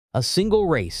A single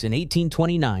race in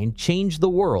 1829 changed the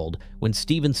world when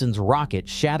Stephenson's rocket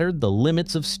shattered the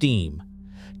limits of steam.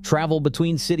 Travel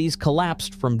between cities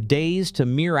collapsed from days to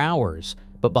mere hours,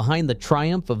 but behind the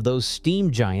triumph of those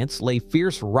steam giants lay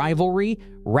fierce rivalry,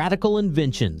 radical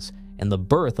inventions, and the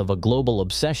birth of a global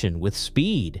obsession with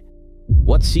speed.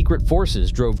 What secret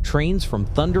forces drove trains from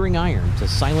thundering iron to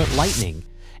silent lightning,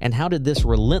 and how did this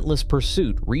relentless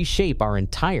pursuit reshape our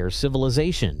entire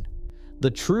civilization? The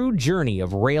true journey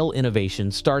of rail innovation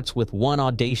starts with one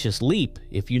audacious leap,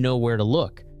 if you know where to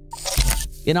look.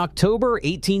 In October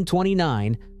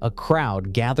 1829, a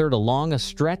crowd gathered along a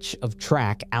stretch of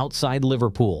track outside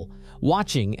Liverpool,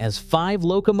 watching as 5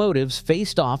 locomotives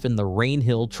faced off in the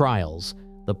Rainhill Trials.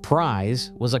 The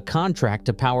prize was a contract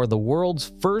to power the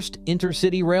world's first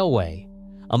intercity railway.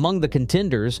 Among the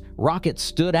contenders, Rocket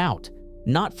stood out,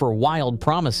 not for wild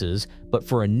promises, but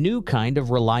for a new kind of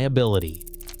reliability.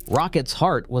 Rocket's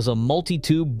heart was a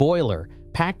multi-tube boiler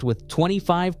packed with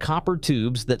 25 copper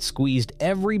tubes that squeezed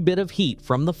every bit of heat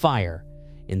from the fire.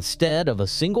 Instead of a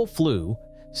single flue,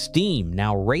 steam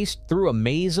now raced through a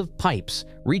maze of pipes,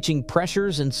 reaching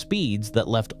pressures and speeds that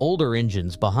left older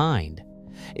engines behind.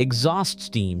 Exhaust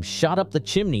steam shot up the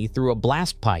chimney through a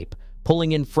blast pipe,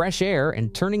 pulling in fresh air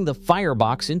and turning the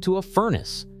firebox into a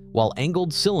furnace, while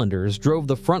angled cylinders drove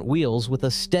the front wheels with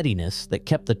a steadiness that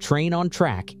kept the train on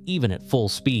track even at full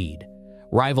speed.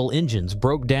 Rival engines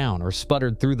broke down or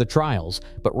sputtered through the trials,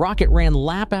 but Rocket ran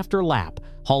lap after lap,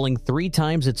 hauling 3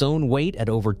 times its own weight at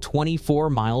over 24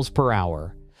 miles per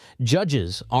hour.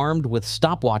 Judges, armed with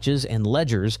stopwatches and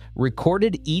ledgers,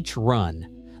 recorded each run.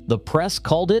 The press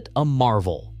called it a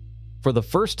marvel. For the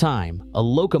first time, a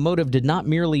locomotive did not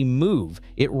merely move,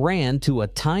 it ran to a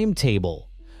timetable.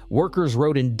 Workers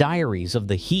wrote in diaries of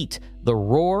the heat, the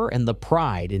roar, and the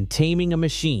pride in taming a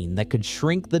machine that could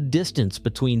shrink the distance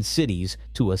between cities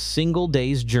to a single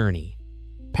day's journey.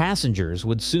 Passengers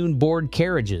would soon board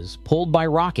carriages pulled by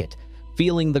Rocket,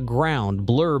 feeling the ground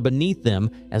blur beneath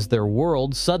them as their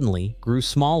world suddenly grew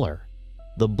smaller.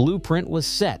 The blueprint was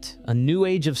set, a new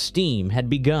age of steam had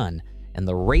begun, and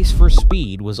the race for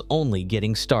speed was only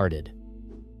getting started.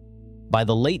 By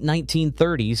the late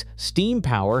 1930s, steam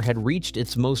power had reached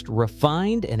its most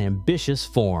refined and ambitious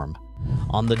form.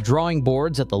 On the drawing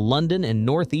boards at the London and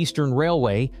Northeastern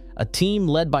Railway, a team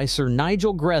led by Sir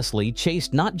Nigel Gresley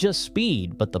chased not just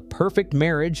speed, but the perfect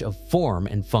marriage of form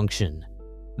and function.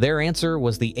 Their answer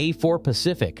was the A4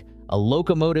 Pacific, a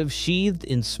locomotive sheathed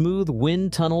in smooth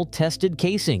wind tunnel-tested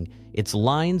casing, its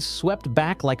lines swept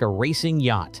back like a racing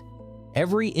yacht.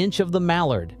 Every inch of the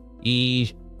mallard,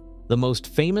 the most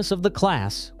famous of the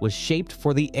class, was shaped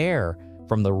for the air,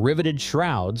 from the riveted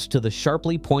shrouds to the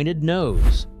sharply pointed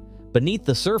nose. Beneath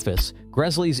the surface,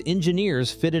 Gresley's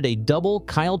engineers fitted a double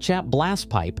Kyle-Chap blast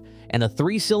pipe and a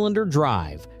 3-cylinder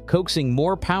drive, coaxing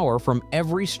more power from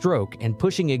every stroke and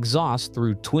pushing exhaust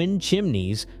through twin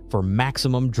chimneys for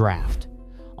maximum draft.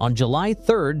 On July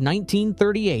 3,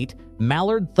 1938,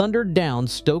 Mallard thundered down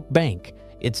Stoke Bank,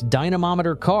 its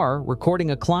dynamometer car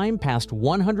recording a climb past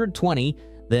 120,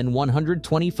 then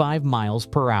 125 miles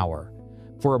per hour.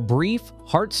 For a brief,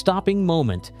 heart-stopping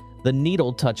moment, the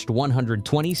needle touched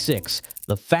 126,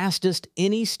 the fastest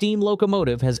any steam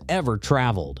locomotive has ever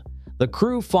traveled. The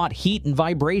crew fought heat and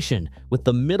vibration, with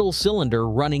the middle cylinder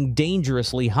running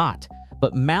dangerously hot,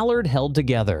 but Mallard held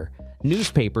together.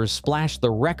 Newspapers splashed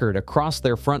the record across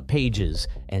their front pages,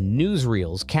 and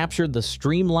newsreels captured the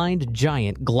streamlined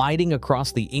giant gliding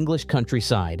across the English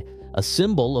countryside, a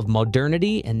symbol of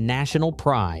modernity and national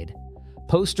pride.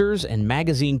 Posters and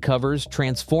magazine covers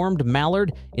transformed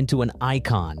Mallard into an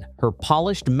icon, her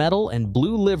polished metal and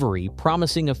blue livery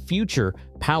promising a future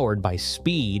powered by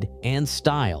speed and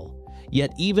style.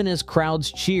 Yet even as crowds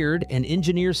cheered and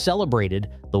engineers celebrated,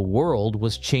 the world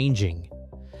was changing.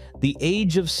 The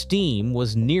age of steam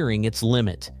was nearing its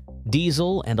limit.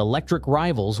 Diesel and electric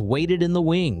rivals waited in the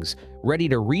wings, ready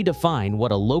to redefine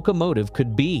what a locomotive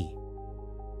could be.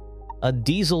 A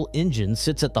diesel engine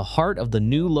sits at the heart of the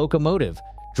new locomotive,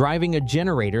 driving a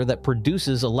generator that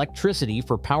produces electricity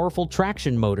for powerful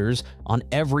traction motors on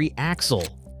every axle.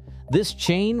 This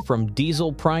chain, from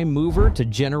diesel prime mover to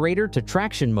generator to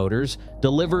traction motors,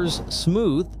 delivers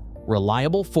smooth,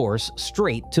 reliable force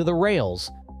straight to the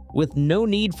rails, with no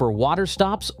need for water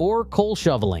stops or coal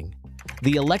shoveling.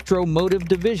 The electromotive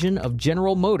division of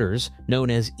General Motors, known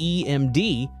as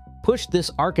EMD, pushed this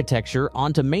architecture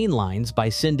onto main lines by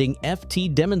sending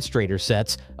FT demonstrator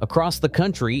sets across the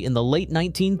country in the late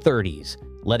 1930s,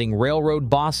 letting railroad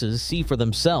bosses see for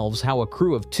themselves how a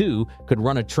crew of 2 could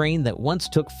run a train that once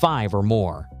took 5 or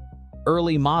more.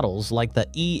 Early models like the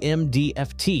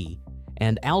EMD-FT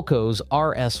and Alco's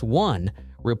RS-1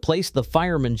 Replace the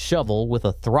fireman's shovel with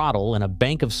a throttle and a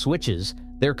bank of switches,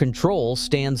 their control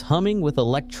stands humming with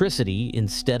electricity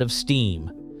instead of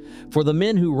steam. For the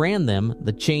men who ran them,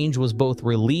 the change was both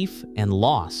relief and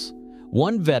loss.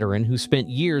 One veteran who spent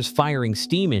years firing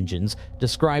steam engines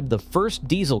described the first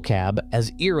diesel cab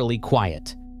as eerily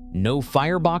quiet. No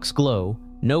firebox glow,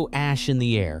 no ash in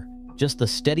the air, just the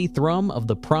steady thrum of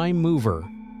the prime mover.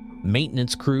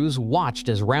 Maintenance crews watched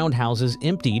as roundhouses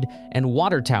emptied and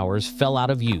water towers fell out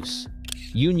of use.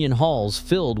 Union halls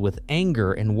filled with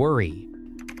anger and worry.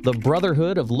 The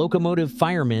brotherhood of locomotive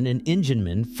firemen and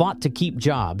enginemen fought to keep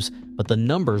jobs, but the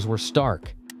numbers were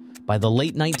stark. By the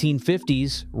late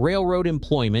 1950s, railroad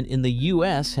employment in the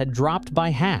U.S. had dropped by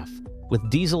half, with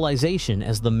dieselization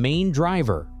as the main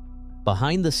driver.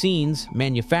 Behind the scenes,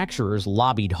 manufacturers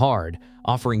lobbied hard,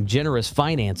 offering generous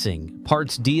financing,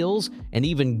 parts deals, and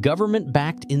even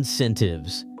government-backed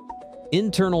incentives.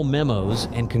 Internal memos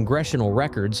and congressional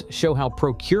records show how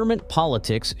procurement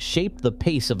politics shaped the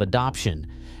pace of adoption,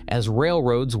 as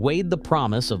railroads weighed the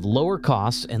promise of lower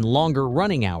costs and longer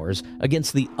running hours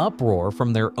against the uproar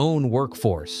from their own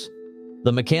workforce.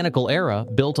 The mechanical era,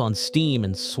 built on steam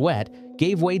and sweat,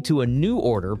 gave way to a new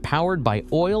order powered by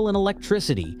oil and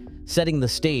electricity, setting the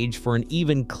stage for an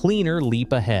even cleaner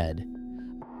leap ahead.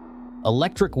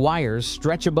 Electric wires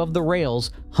stretch above the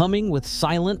rails, humming with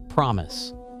silent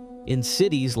promise. In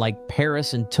cities like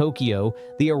Paris and Tokyo,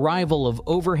 the arrival of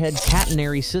overhead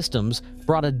catenary systems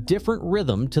brought a different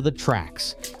rhythm to the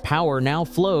tracks. Power now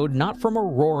flowed not from a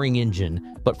roaring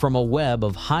engine, but from a web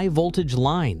of high-voltage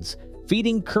lines,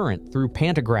 feeding current through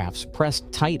pantographs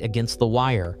pressed tight against the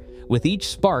wire. With each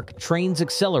spark, trains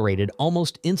accelerated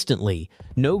almost instantly.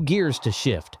 No gears to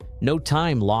shift, no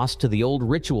time lost to the old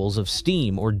rituals of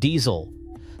steam or diesel.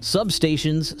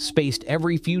 Substations, spaced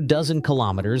every few dozen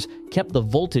kilometers, kept the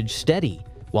voltage steady,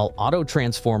 while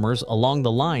auto-transformers along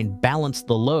the line balanced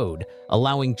the load,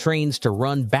 allowing trains to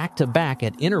run back-to-back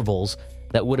at intervals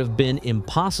that would have been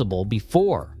impossible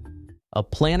before. A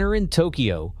planner in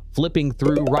Tokyo, flipping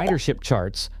through ridership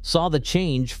charts, saw the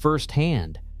change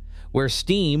firsthand. Where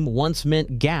steam once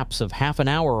meant gaps of half an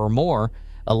hour or more,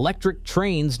 electric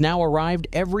trains now arrived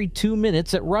every 2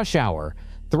 minutes at rush hour,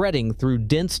 threading through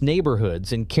dense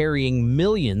neighborhoods and carrying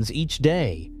millions each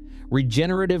day.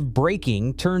 Regenerative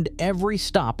braking turned every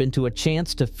stop into a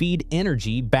chance to feed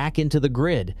energy back into the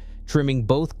grid, trimming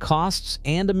both costs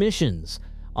and emissions.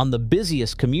 On the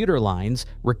busiest commuter lines,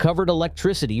 recovered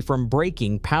electricity from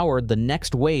braking powered the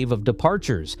next wave of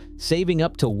departures, saving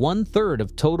up to 1/3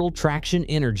 of total traction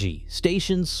energy.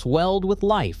 Stations swelled with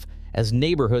life as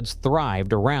neighborhoods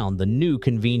thrived around the new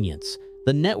convenience.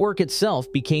 The network itself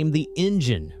became the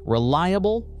engine,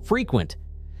 reliable, frequent,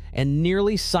 and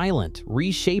nearly silent,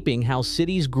 reshaping how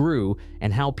cities grew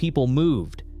and how people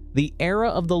moved. The era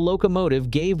of the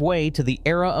locomotive gave way to the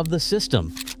era of the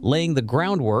system, laying the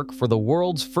groundwork for the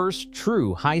world's first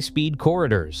true high-speed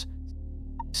corridors.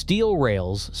 Steel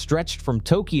rails stretched from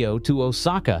Tokyo to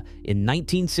Osaka in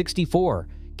 1964,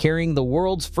 carrying the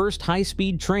world's first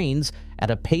high-speed trains at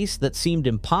a pace that seemed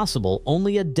impossible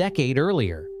only a decade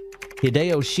earlier.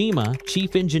 Hideo Shima,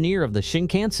 chief engineer of the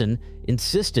Shinkansen,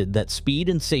 insisted that speed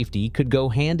and safety could go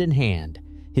hand in hand.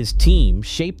 His team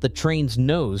shaped the train's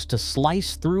nose to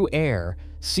slice through air,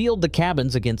 sealed the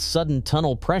cabins against sudden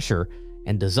tunnel pressure,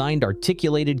 and designed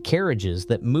articulated carriages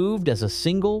that moved as a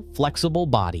single, flexible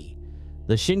body.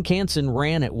 The Shinkansen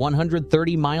ran at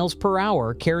 130 miles per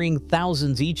hour, carrying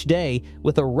thousands each day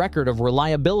with a record of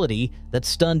reliability that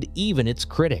stunned even its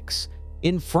critics.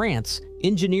 In France,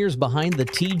 engineers behind the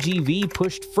TGV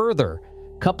pushed further,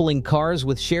 coupling cars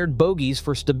with shared bogies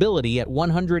for stability at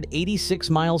 186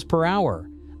 miles per hour.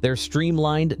 Their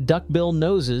streamlined duckbill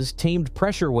noses tamed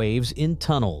pressure waves in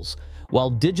tunnels, while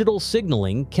digital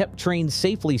signaling kept trains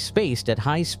safely spaced at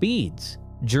high speeds.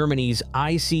 Germany's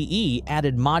ICE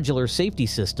added modular safety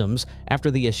systems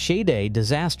after the Eschede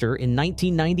disaster in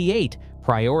 1998,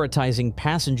 prioritizing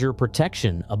passenger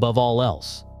protection above all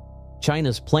else.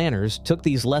 China's planners took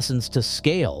these lessons to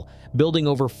scale, building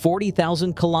over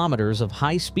 40,000 kilometers of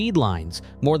high-speed lines,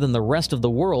 more than the rest of the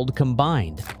world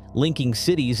combined, linking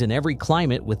cities in every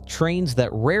climate with trains that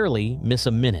rarely miss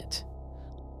a minute.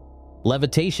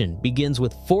 Levitation begins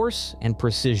with force and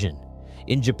precision.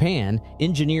 In Japan,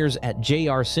 engineers at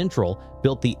JR Central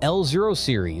built the L0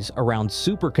 series around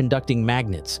superconducting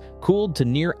magnets, cooled to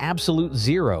near absolute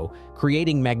zero,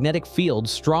 creating magnetic fields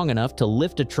strong enough to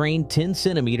lift a train 10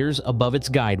 centimeters above its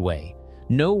guideway.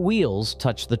 No wheels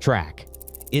touch the track.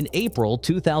 In April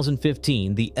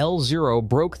 2015, the L0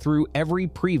 broke through every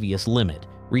previous limit,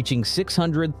 reaching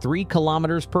 603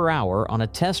 kilometers per hour on a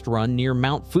test run near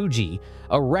Mount Fuji,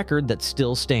 a record that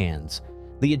still stands.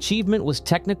 The achievement was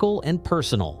technical and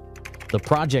personal. The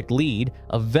project lead,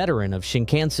 a veteran of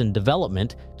Shinkansen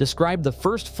development, described the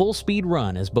first full-speed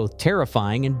run as both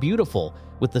terrifying and beautiful,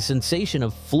 with the sensation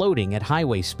of floating at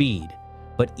highway speed.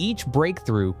 But each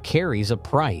breakthrough carries a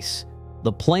price.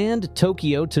 The planned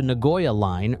Tokyo to Nagoya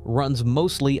line runs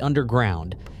mostly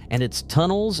underground, and its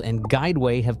tunnels and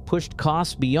guideway have pushed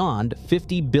costs beyond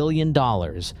 $50 billion.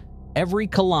 Every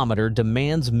kilometer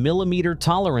demands millimeter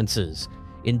tolerances.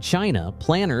 In China,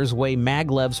 planners weigh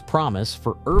maglev's promise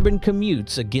for urban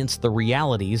commutes against the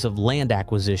realities of land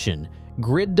acquisition,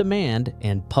 grid demand,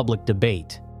 and public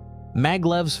debate.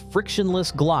 Maglev's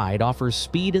frictionless glide offers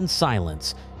speed and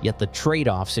silence, yet the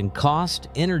trade-offs in cost,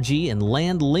 energy, and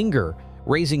land linger,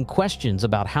 raising questions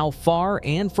about how far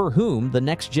and for whom the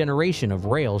next generation of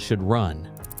rail should run.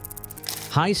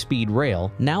 High-speed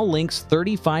rail now links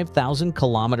 35,000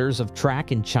 kilometers of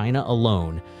track in China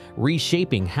alone,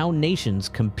 reshaping how nations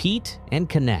compete and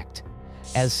connect.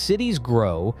 As cities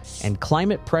grow and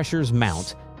climate pressures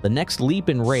mount, the next leap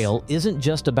in rail isn't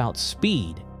just about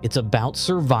speed, it's about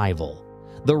survival.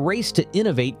 The race to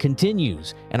innovate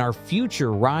continues, and our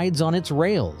future rides on its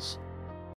rails.